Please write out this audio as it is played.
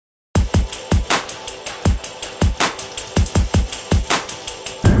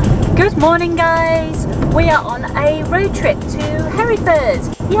Good morning guys! We are on a road trip to Hereford!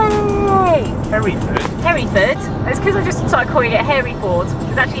 Yay! Hereford? Hereford. It's because I just started calling it Hereford.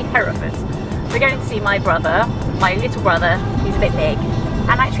 It's actually Hereford. We're going to see my brother, my little brother. He's a bit big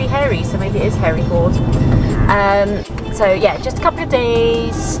and actually hairy, so maybe it is Hereford. So yeah, just a couple of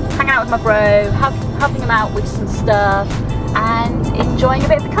days, hanging out with my bro, helping him out with some stuff and enjoying a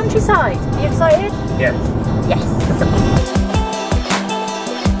bit of the countryside. Are you excited? Yes. Yes.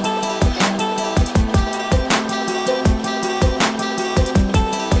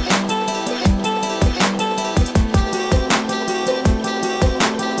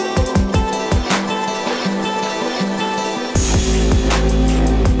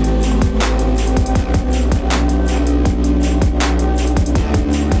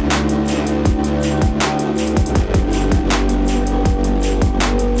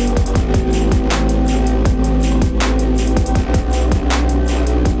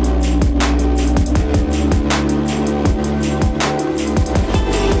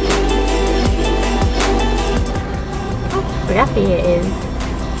 Happy it is.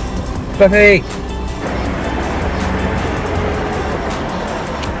 Buffy!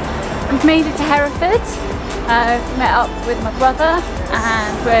 We've made it to Hereford. Met up with my brother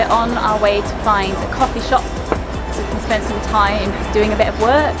and we're on our way to find a coffee shop so we can spend some time doing a bit of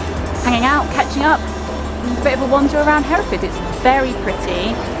work, hanging out, catching up, and a bit of a wander around Hereford. It's very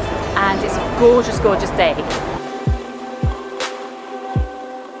pretty and it's a gorgeous, gorgeous day.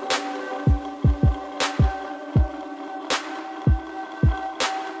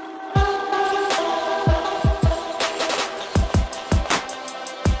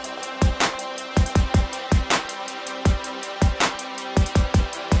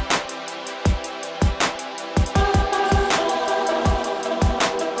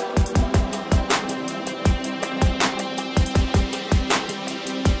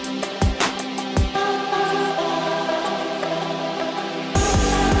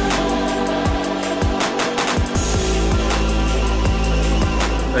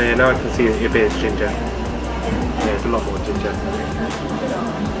 Oh yeah, now I can see that your beard's ginger. Yeah, it's a lot more ginger.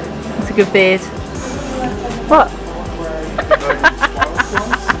 It's a good beard. What?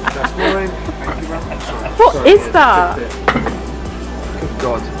 That's mine. Thank you very much. What is that? Good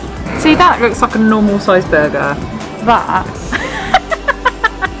God. See, that looks like a normal sized burger. That.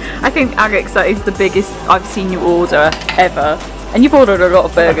 I think Alex, that is the biggest I've seen you order ever. And you've ordered a lot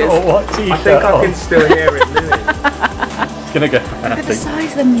of burgers. Oh, what t-shirt? I think I can still hear it moving. Gonna go. Look at the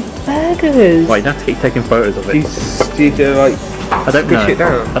size of them burgers. Wait, you have to keep taking photos of it. Do you do like I don't know. It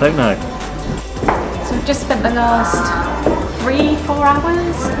down? I don't know. So we've just spent the last 3-4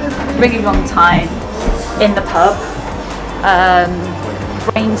 hours, really long time, in the pub,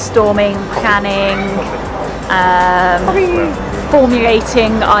 brainstorming, planning,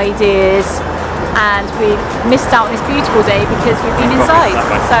 formulating ideas, and we've missed out on this beautiful day because we've been inside.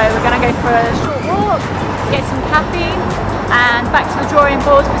 So we're going to go for a short walk, get some caffeine, and back to the drawing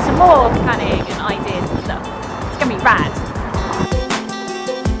board for some more planning and ideas and stuff. It's going to be rad.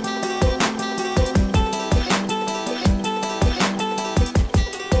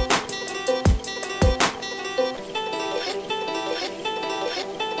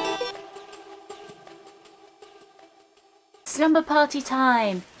 Slumber party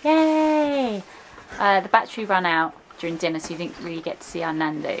time! Yay! The battery ran out during dinner, so you didn't really get to see our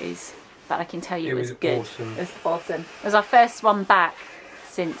Nando's. But I can tell you it was good. Awesome. It was awesome. It was our first one back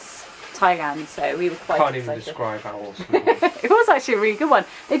since Thailand, so we were quite Can't excited. even describe how awesome it was. It was actually a really good one.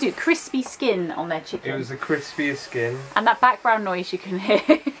 They do crispy skin on their chicken. It was the crispiest skin. And that background noise you can hear.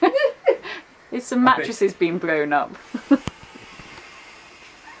 It's some mattresses being blown up.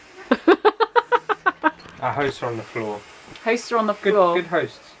 Our hosts are on the floor. Hosts are on the floor. Good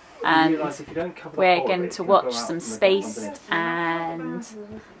hosts. And we're going to watch some Spaced and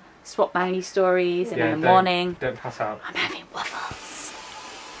swap Manly stories, and in the morning don't pass out. I'm having waffles.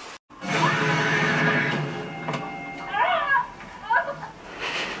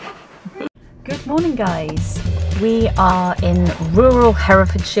 Good morning guys. We are in rural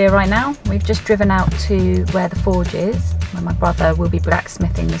Herefordshire right now. We've just driven out to where the forge is, where my brother will be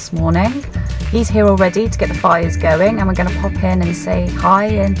blacksmithing this morning. He's here already to get the fires going, and we're going to pop in and say hi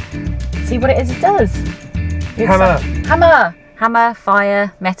and see what it is it does. Hammer! Hammer! Hammer,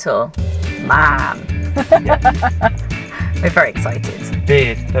 fire, metal. Man! We're very excited.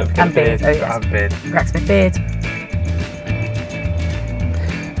 Beard, don't forget And beard, oh yes. beard. Blacksmith beard.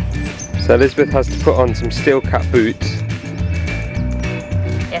 So Elizabeth has to put on some steel cap boots.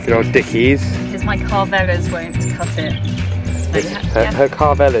 Yes, Good old Dickies. because my Carvelas won't cut it. So Her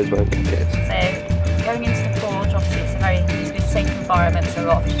Carvelas won't cut it. So going into the forge, obviously it's a very safe environment. environment, so a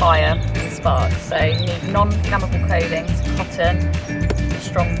lot of fire and sparks. So you need non-flammable clothing, so cotton,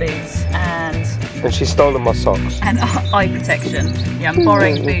 strong boots, and she's stolen my socks. And eye protection. Yeah, I'm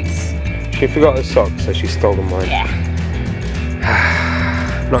borrowing boots. She forgot her socks, so she's stolen mine. Yeah.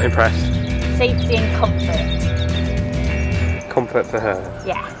 Not impressed. Safety and comfort. Comfort for her.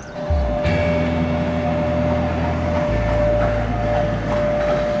 Yeah.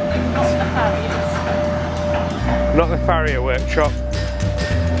 Not the farrier workshop.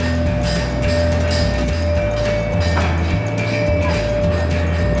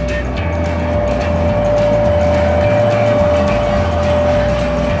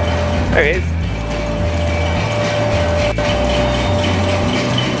 There it is.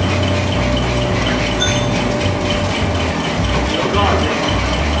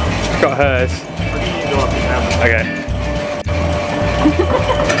 She's got hers. Okay.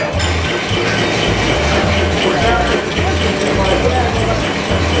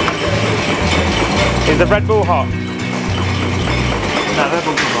 Is the Red Bull hot? No, Red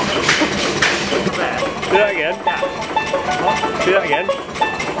Bull's not hot. Do that again. What? Do that again.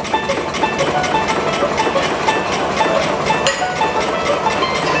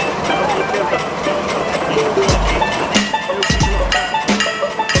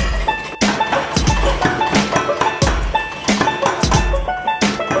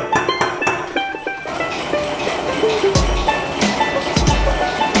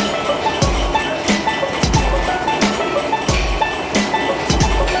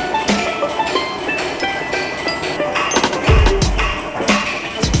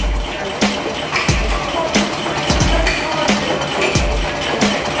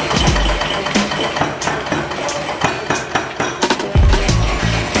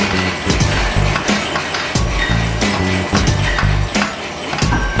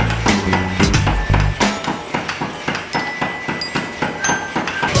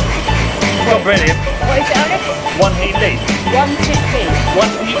 Not brilliant. What is it, Alex? One heat lead. 1 2 heat.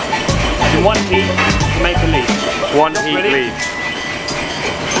 One heat to make a lead. One Not heat brilliant. lead.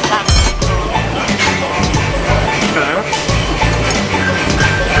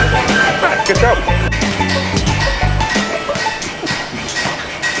 Good job.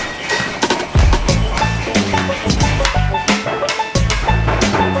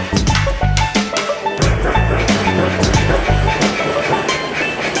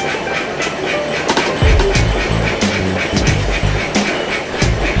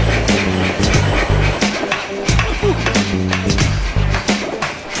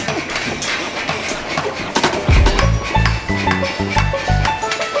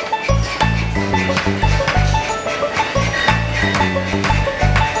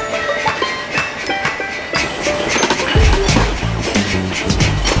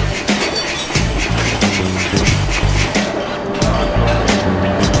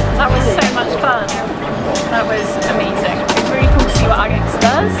 That was amazing. It's really cool to see what Alex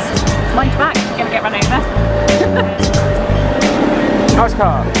does. Mind back, you're going to get run over. Nice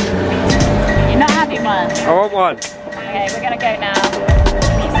car. You're not having one? I want one. Okay, we're going to go now.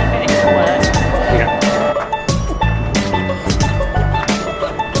 We need to finish the work. Yeah.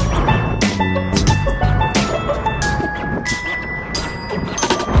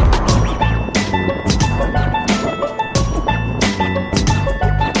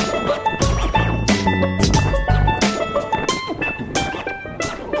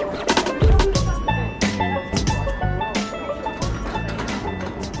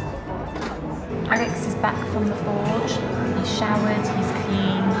 Alex is back from the forge. He's showered, he's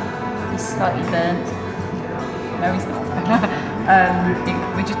clean, he's slightly burnt. No, he's not.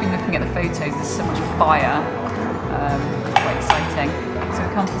 We've just been looking at the photos, there's so much fire. Quite exciting. So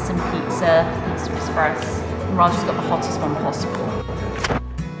we've come for some pizza express. And Raj got the hottest one possible.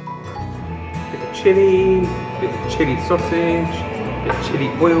 Bit of chilli, bit of chilli sausage, bit of chilli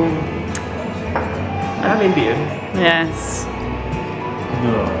oil. I'm Indian. Yes.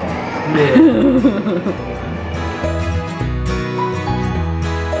 No. Yeah.